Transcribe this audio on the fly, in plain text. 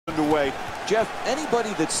underway. Jeff,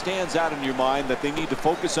 anybody that stands out in your mind that they need to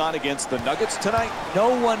focus on against the Nuggets tonight?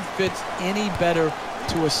 No one fits any better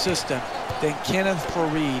to a system than Kenneth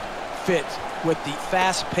Faried fits with the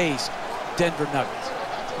fast-paced Denver Nuggets.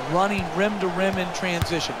 Running rim to rim in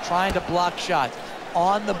transition, trying to block shots,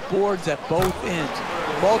 on the boards at both ends,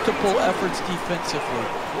 multiple efforts defensively.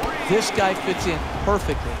 This guy fits in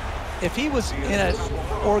perfectly. If he was in an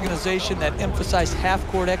organization that emphasized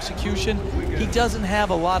half-court execution, he doesn't have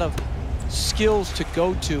a lot of skills to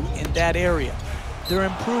go to in that area. They're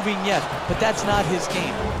improving, yes, but that's not his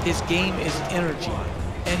game. His game is energy.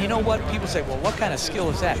 And you know what? People say, well, what kind of skill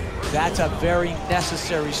is that? That's a very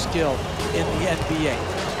necessary skill in the NBA.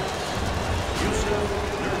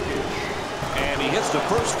 And he hits the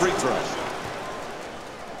first free throw.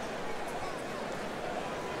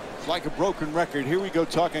 It's like a broken record. Here we go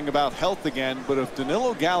talking about health again. But if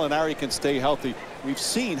Danilo Gallinari can stay healthy, we've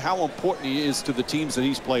seen how important he is to the teams that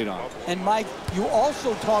he's played on. And Mike, you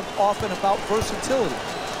also talk often about versatility.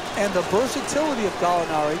 And the versatility of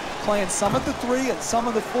Gallinari, playing some of the 3 and some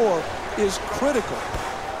of the 4, is critical.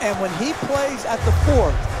 And when he plays at the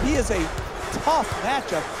 4, he is a tough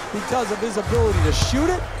matchup because of his ability to shoot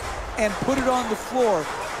it and put it on the floor.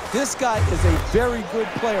 This guy is a very good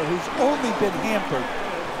player who's only been hampered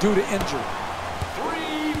due to injury.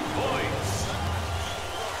 3 points.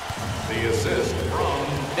 The assist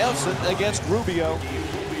from Nelson against Rubio.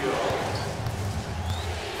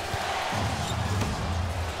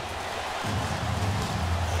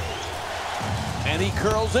 And he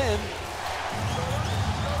curls in.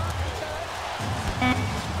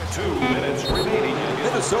 2 minutes remaining.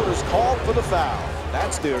 Minnesota's called for the foul.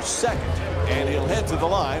 That's their second. And he'll head to the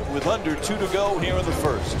line with under 2 to go here in the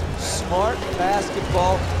first. Smart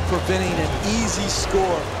basketball, preventing an easy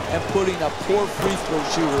score and putting a poor free throw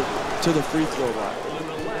shooter to the free throw line. In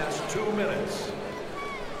the last 2 minutes.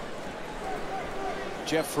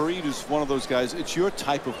 Jeff Faried is one of those guys. It's your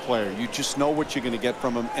type of player. You just know what you're going to get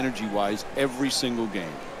from him energy-wise every single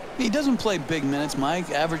game. He doesn't play big minutes, Mike.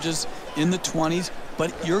 Averages in the 20s,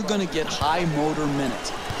 but you're going to get high motor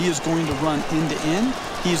minutes. He is going to run end to end.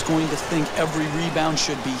 He's going to think every rebound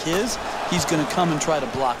should be his. He's going to come and try to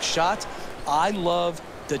block shots. I love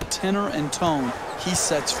the tenor and tone he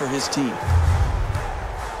sets for his team.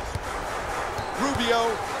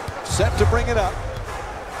 Rubio set to bring it up.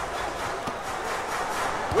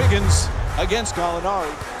 Wiggins against Gallinari.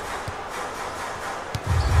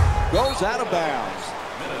 Goes out of bounds.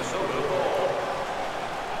 Minnesota ball.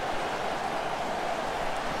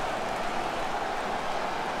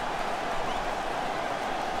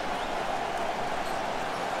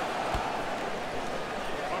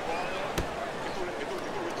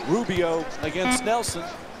 Rubio against Nelson.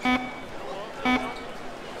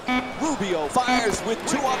 Rubio fires with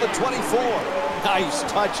 2 on the 24. Nice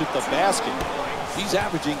touch at the basket. He's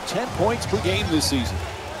averaging 10 points per game this season.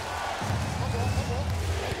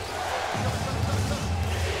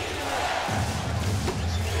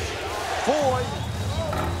 Foy.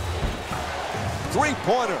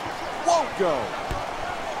 3-pointer. Won't go.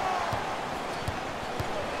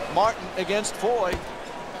 Martin against Foy.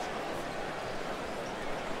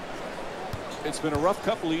 It's been a rough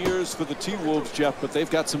couple of years for the T-Wolves, Jeff, but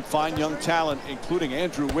they've got some fine young talent, including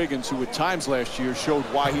Andrew Wiggins, who at times last year showed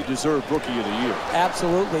why he deserved Rookie of the Year.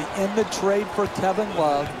 Absolutely. In the trade for Kevin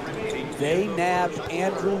Love, they nabbed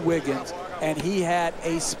Andrew Wiggins, and he had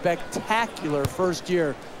a spectacular first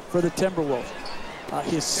year for the Timberwolves.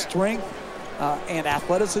 His strength and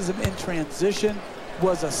athleticism in transition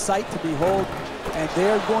was a sight to behold, and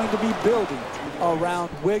they're going to be building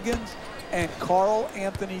around Wiggins and Karl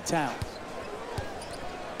Anthony Towns.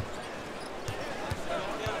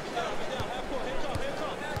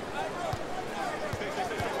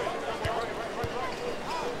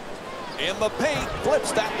 In the paint,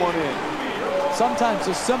 flips that one in. Sometimes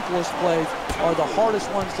the simplest plays are the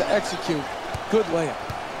hardest ones to execute. Good layup.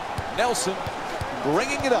 Nelson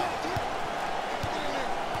bringing it up.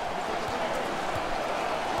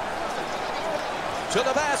 To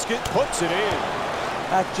the basket, puts it in.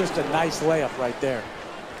 That's just a nice layup right there.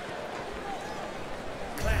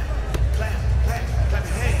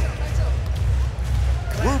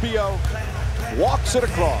 Rubio walks it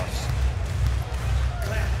across.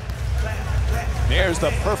 There's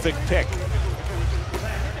the perfect pick.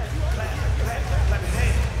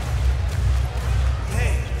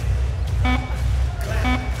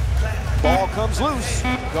 Ball comes loose.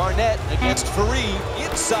 Garnett against Faried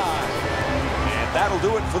inside. And that'll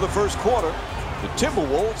do it for the first quarter. The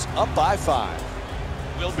Timberwolves up by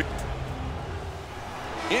 5. Will be.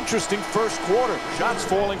 Interesting first quarter. Shots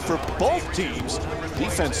falling for both teams.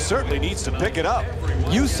 Defense certainly needs to pick it up.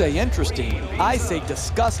 You say interesting, I say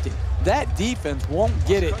disgusting. That defense won't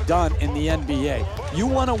get it done in the NBA. You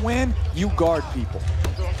want to win, you guard people.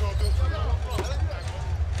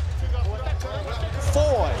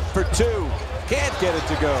 Foy for two. Can't get it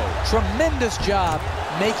to go. Tremendous job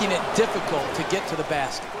making it difficult to get to the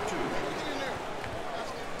basket.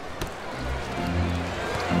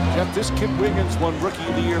 Jeff, this kid Wiggins won Rookie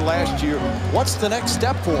of the Year last year. What's the next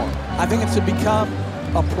step for him? I think it's to become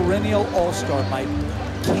a perennial all-star, Mike.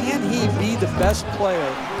 Can he be the best player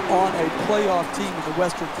on a playoff team in the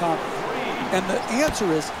Western Conference? And the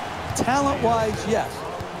answer is, talent-wise, yes.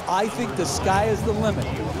 I think the sky is the limit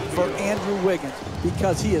for Andrew Wiggins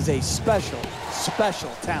because he is a special,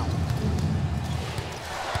 special talent.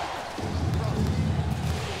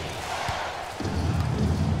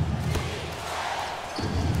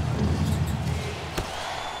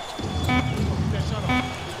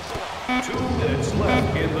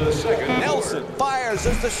 Left in the second. Nelson fires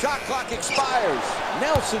as the shot clock expires.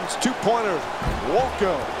 Nelson's two-pointer won't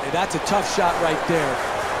go. Hey, that's a tough shot right there.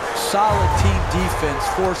 Solid team defense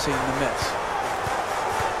forcing the miss.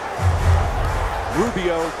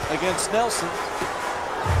 Rubio against Nelson.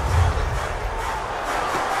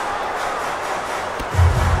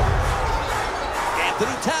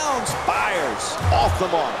 Anthony Towns fires off the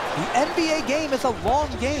mark. The NBA game is a long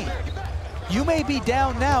game. You may be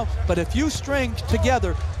down now, but if you string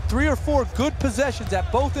together 3 or 4 good possessions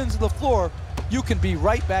at both ends of the floor, you can be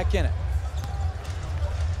right back in it.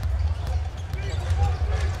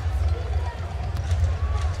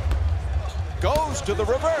 Goes to the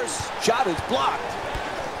reverse. Shot is blocked.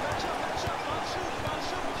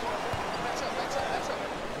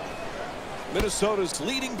 Minnesota's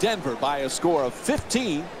leading Denver by a score of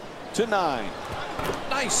 15-9.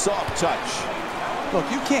 Nice soft touch. Look,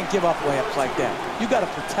 you can't give up layups like that. You got to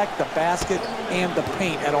protect the basket and the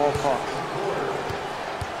paint at all costs.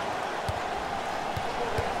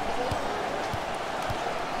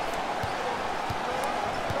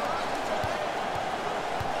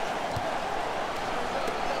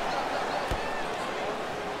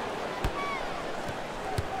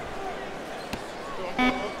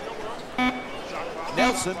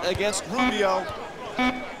 Nelson against Rubio.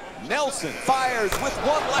 Nelson fires with 1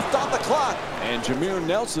 left on the clock. And Jameer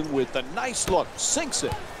Nelson with a nice look, sinks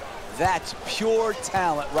it. That's pure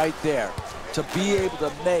talent right there, to be able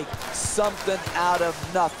to make something out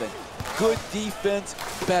of nothing. Good defense,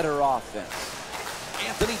 better offense.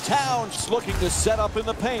 Anthony Towns looking to set up in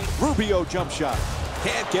the paint. Rubio jump shot.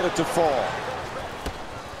 Can't get it to fall.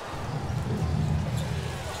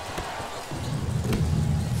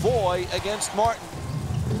 Foy against Martin.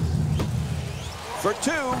 For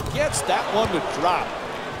 2, gets that one to drop.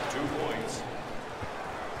 2 points.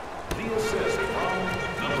 The assist from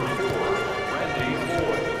number 4, Randy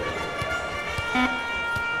Foy.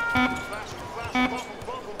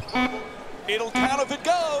 It'll count if it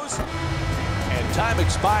goes. And time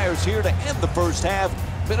expires here to end the first half.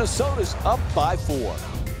 Minnesota's up by 4.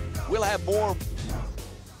 We'll have more.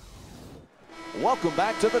 Welcome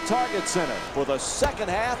back to the Target Center for the second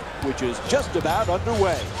half, which is just about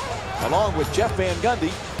underway. Along with Jeff Van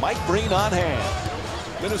Gundy, Mike Breen on hand.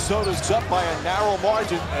 Minnesota's up by a narrow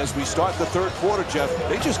margin as we start the third quarter, Jeff.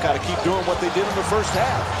 They just got to keep doing what they did in the first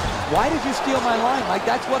half. Why did you steal my line, Mike?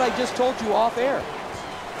 That's what I just told you off air.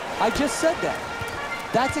 I just said that.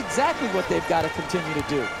 That's exactly what they've got to continue to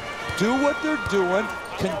do. Do what they're doing,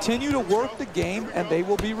 continue to work the game, and they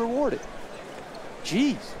will be rewarded.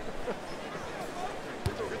 Jeez.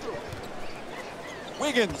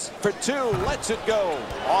 Wiggins for 2, lets it go.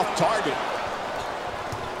 Off target.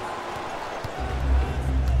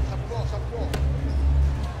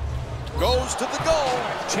 Goes to the goal.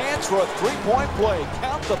 Chance for a 3-point play.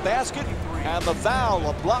 Count the basket and the foul.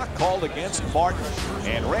 A block called against Martin.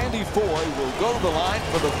 And Randy Foy will go to the line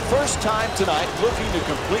for the first time tonight, looking to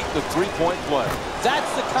complete the 3-point play.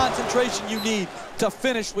 That's the concentration you need to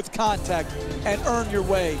finish with contact and earn your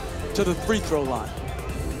way to the free throw line.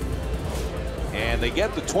 And they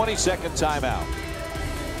get the 20-second timeout.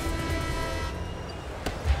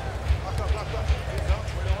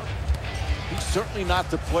 He's certainly not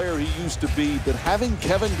the player he used to be, but having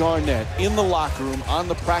Kevin Garnett in the locker room, on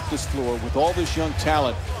the practice floor with all this young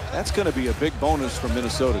talent, that's going to be a big bonus for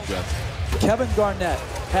Minnesota, Jeff. Kevin Garnett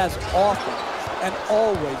has often and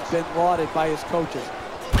always been lauded by his coaches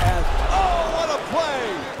as, oh, what a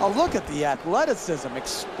play! oh, look at the athleticism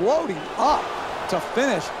exploding up to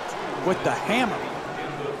finish with the hammer.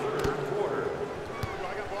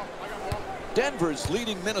 Denver's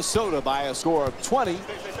leading Minnesota by a score of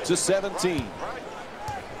 20-17.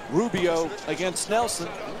 Rubio against Nelson,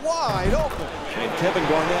 wide open. And Kevin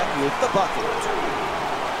Garnett with the bucket.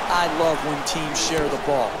 I love when teams share the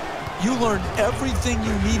ball. You learned everything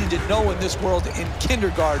you needed to know in this world in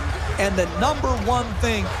kindergarten, and the #1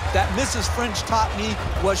 thing that Mrs. French taught me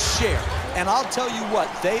was share. And I'll tell you what,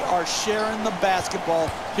 they are sharing the basketball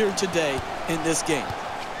here today in this game.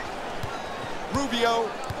 Rubio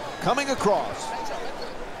coming across.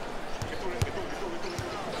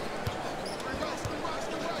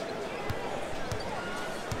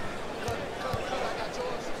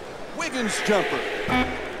 Wiggins jumper.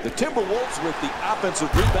 The Timberwolves with the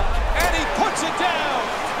offensive rebound, and he puts it down.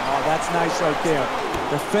 Oh, that's nice right there.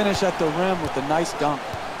 The finish at the rim with the nice dunk.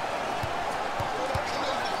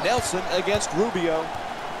 Nelson against Rubio.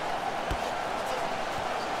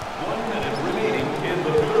 1 minute remaining in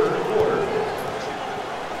the third quarter.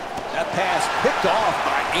 That pass picked off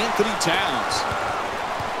by Anthony Towns.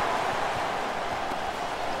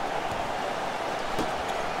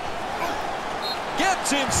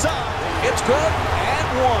 Gets inside. It's good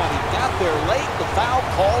and one. He got there late. The foul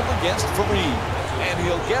called against Fareed. And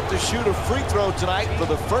he'll get to shoot a free throw tonight for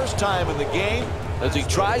the first time in the game as he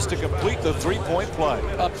tries to complete the three-point play.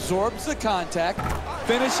 Absorbs the contact,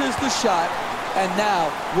 finishes the shot, and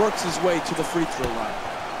now works his way to the free throw line.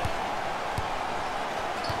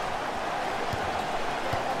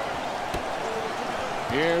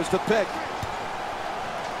 Here's the pick.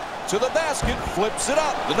 To the basket, flips it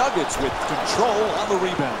up. The Nuggets with control on the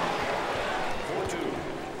rebound.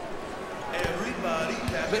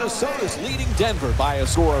 Minnesota's leading Denver by a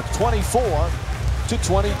score of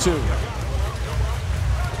 24-22.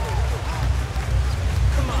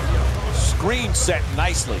 Screen set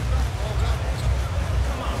nicely.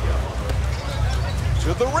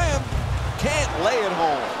 To the rim. Can't lay it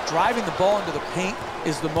home. Driving the ball into the paint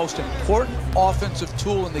is the most important offensive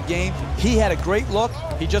tool in the game. He had a great look.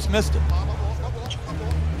 He just missed it.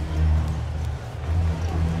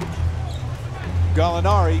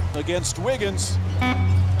 Gallinari against Wiggins.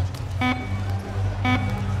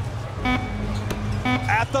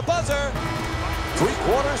 At the buzzer. 3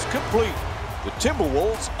 quarters complete. The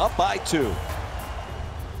Timberwolves up by 2.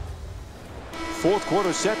 Fourth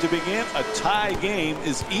quarter set to begin. A tie game.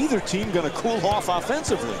 Is either team going to cool off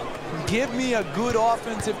offensively? Give me a good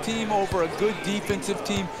offensive team over a good defensive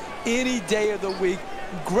team any day of the week.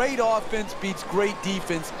 Great offense beats great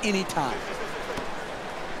defense anytime.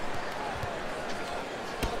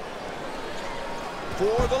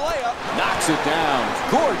 For the layup. Knocks it down.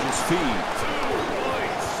 Gorgeous feed.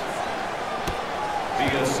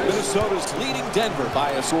 Minnesota's leading Denver by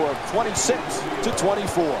a score of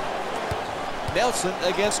 26-24. Nelson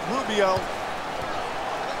against Rubio.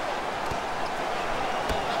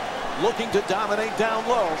 Looking to dominate down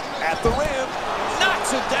low. At the rim.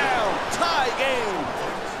 Knocks it down. Tie game.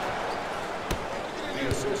 The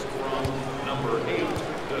assist from number 8,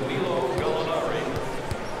 Danilo Gallinari.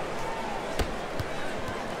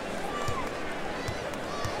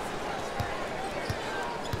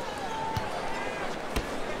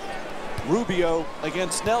 Rubio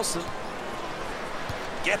against Nelson.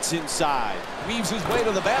 Gets inside. Weaves his way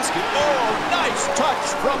to the basket. Oh, nice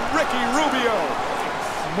touch from Ricky Rubio.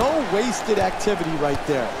 No wasted activity right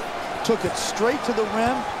there. Took it straight to the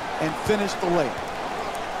rim and finished the lay.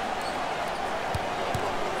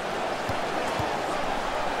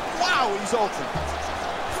 Wow, he's open.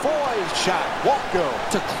 Foy's shot won't go.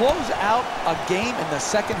 To close out a game in the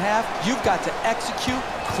second half, you've got to execute,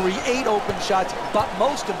 create open shots, but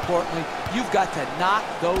most importantly, you've got to knock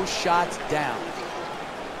those shots down.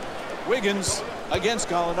 Wiggins against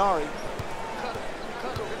Gallinari.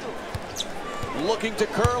 Looking to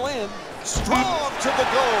curl in. Strong to the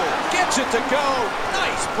goal. Gets it to go.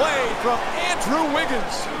 Nice play from Andrew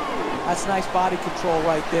Wiggins. That's nice body control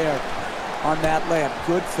right there on that layup.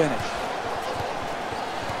 Good finish.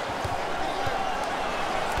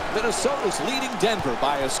 Minnesota's leading Denver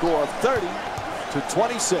by a score of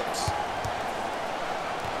 30-26.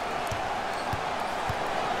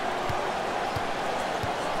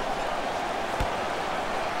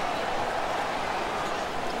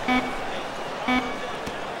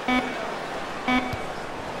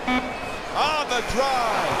 On the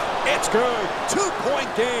drive. It's good.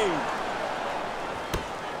 2-point game.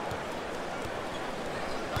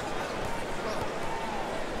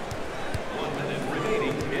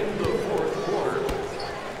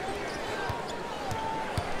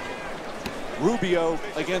 Rubio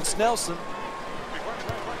against Nelson.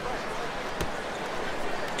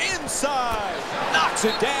 Inside. Knocks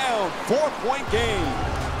it down. 4-point game.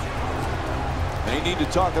 They need to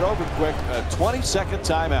talk it over quick. A 20-second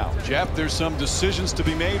timeout. Jeff, there's some decisions to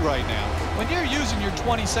be made right now. When you're using your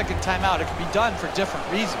 20-second timeout, it can be done for different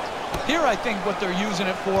reasons. Here, I think what they're using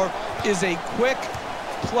it for is a quick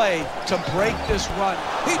play to break this run.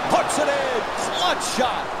 He puts it in. Clutch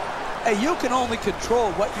shot. Hey, you can only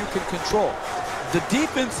control what you can control. The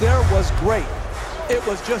defense there was great. It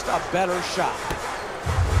was just a better shot.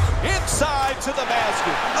 Inside to the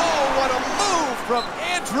basket. Oh, what a move from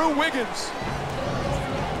Andrew Wiggins.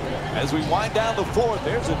 As we wind down the floor,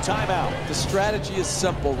 there's a timeout. The strategy is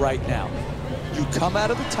simple right now. You come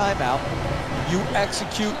out of the timeout, you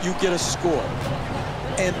execute, you get a score.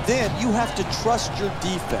 And then you have to trust your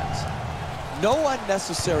defense. No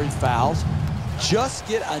unnecessary fouls. Just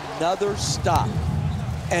get another stop.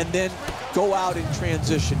 And then go out in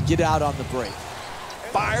transition. Get out on the break.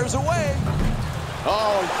 Fires away.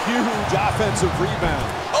 Oh, huge offensive rebound.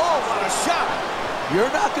 Oh, what a shot.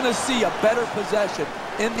 You're not going to see a better possession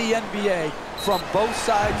in the NBA from both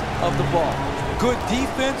sides of the ball. Good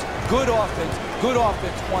defense, good offense. Good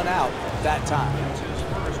offense won out that time.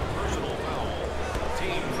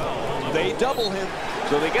 They double him,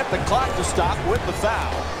 so they get the clock to stop with the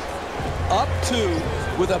foul. Up 2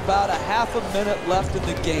 with about a half a minute left in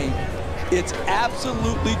the game. It's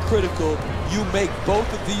absolutely critical you make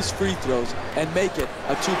both of these free throws and make it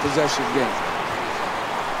a 2-possession game.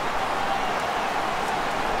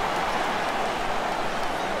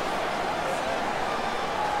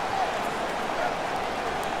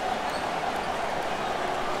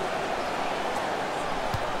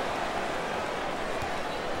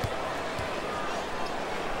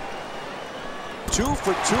 Two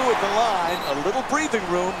for 2 at the line, a little breathing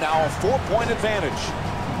room, now a 4-point advantage.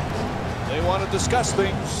 They want to discuss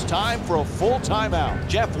things. Time for a full timeout.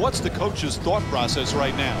 Jeff, what's the coach's thought process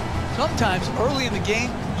right now? Sometimes early in the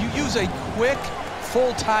game, you use a quick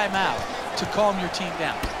full timeout to calm your team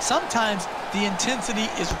down. Sometimes the intensity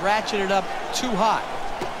is ratcheted up too high,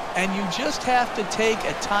 and you just have to take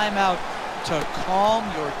a timeout to calm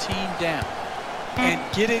your team down and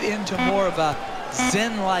get it into more of a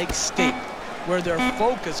zen-like state where their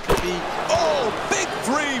focus could be. Oh, big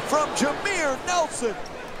three from Jameer Nelson.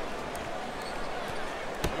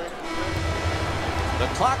 The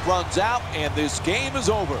clock runs out, and this game is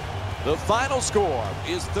over. The final score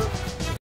is 13.